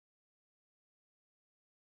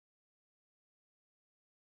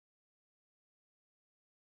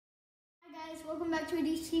Guys, welcome back to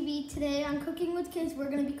Adish TV. Today on Cooking with Kids, we're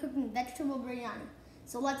going to be cooking vegetable biryani.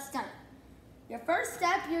 So let's start. Your first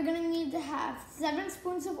step, you're going to need to have 7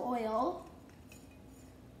 spoons of oil.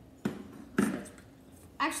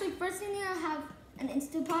 Actually, first you need to have an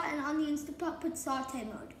Instant Pot, and on the Instant Pot, put saute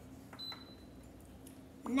mode.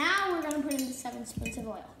 Now we're going to put in the 7 spoons of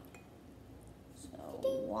oil. So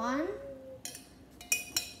 1,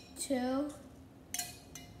 2,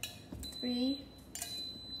 3,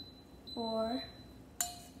 4,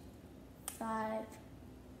 5,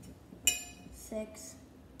 6,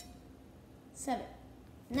 7.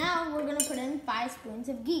 Now we're going to put in 5 spoons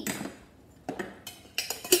of ghee.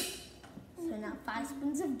 So now 5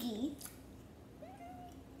 spoons of ghee.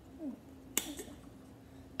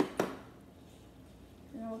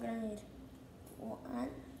 Now we're going to need 1,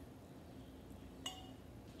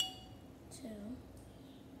 2,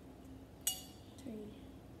 3,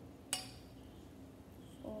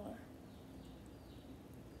 4,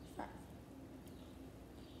 5.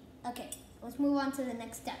 Okay, let's move on to the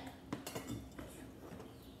next step.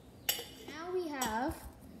 Now we have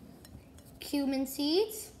cumin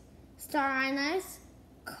seeds, star anise,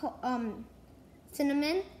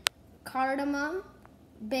 cinnamon, cardamom,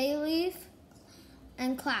 bay leaf,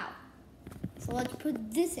 and clove. So let's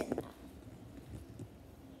put this in.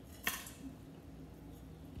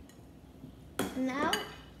 Now,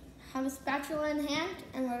 have a spatula in hand,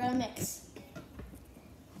 and we're gonna mix.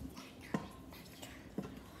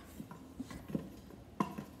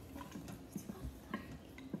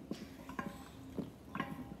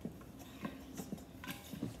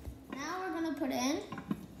 Now we're gonna put in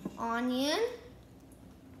onion,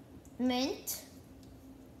 mint,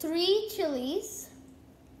 3 chilies,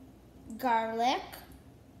 garlic,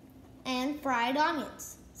 and fried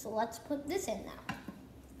onions. So let's put this in now.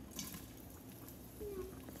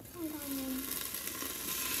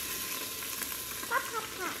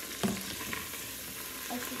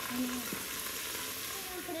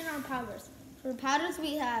 Put in our powders. For powders,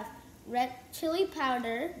 we have red chili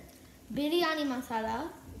powder, biryani masala,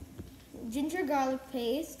 ginger garlic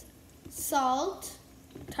paste, salt,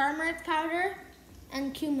 turmeric powder,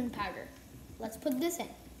 and cumin powder. Let's put this in.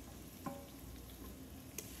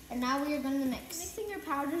 And now we are going to mix. Mixing your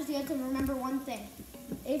powders, you have to remember one thing.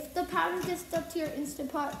 If the powder gets stuck to your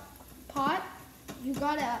Instant Pot, you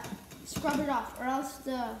gotta scrub it off, or else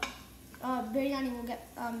the biryani will get,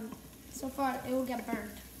 it will get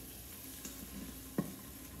burned.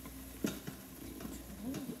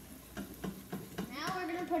 Now we're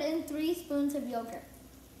gonna put in 3 spoons of yogurt.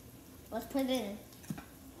 Let's put it in.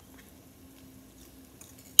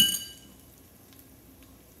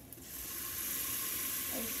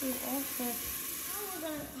 Now we're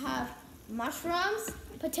gonna have mushrooms,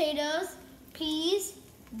 potatoes, peas,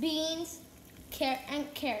 beans,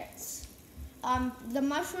 and carrots. The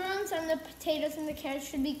mushrooms and the potatoes and the carrots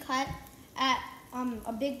should be cut at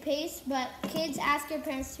a big pace, but kids, ask your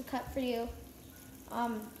parents to cut for you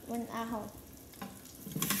when at home.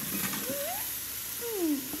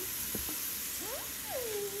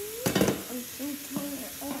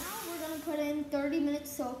 Now we're going to put in 30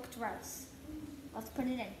 minutes soaked rice. Let's put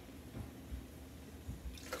it in.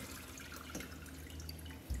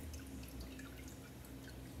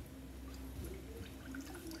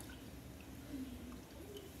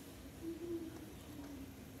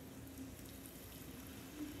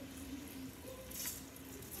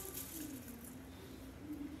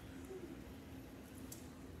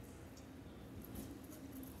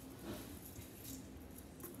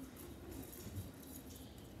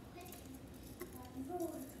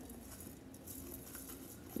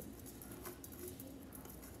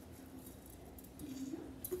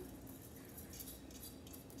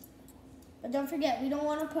 But don't forget, we don't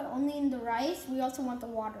want to put only in the rice, we also want the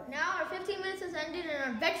water. Now our 15 minutes has ended and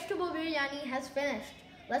our vegetable biryani has finished.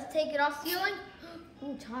 Let's take it off ceiling.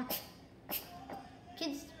 Ooh, it's hot.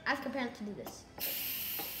 Kids, ask your parents to do this.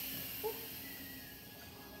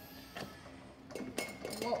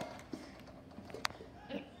 Whoa.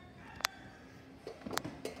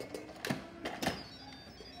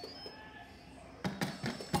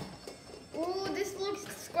 Ooh, this looks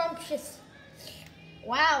scrumptious.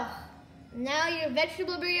 Wow. Now your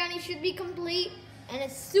vegetable biryani should be complete, and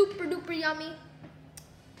it's super duper yummy.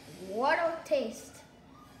 What a taste.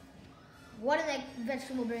 What a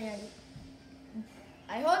vegetable biryani.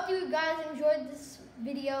 I hope you guys enjoyed this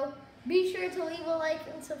video. Be sure to leave a like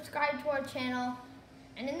and subscribe to our channel.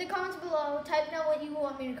 And in the comments below, type down what you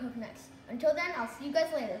want me to cook next. Until then, I'll see you guys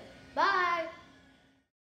later. Bye!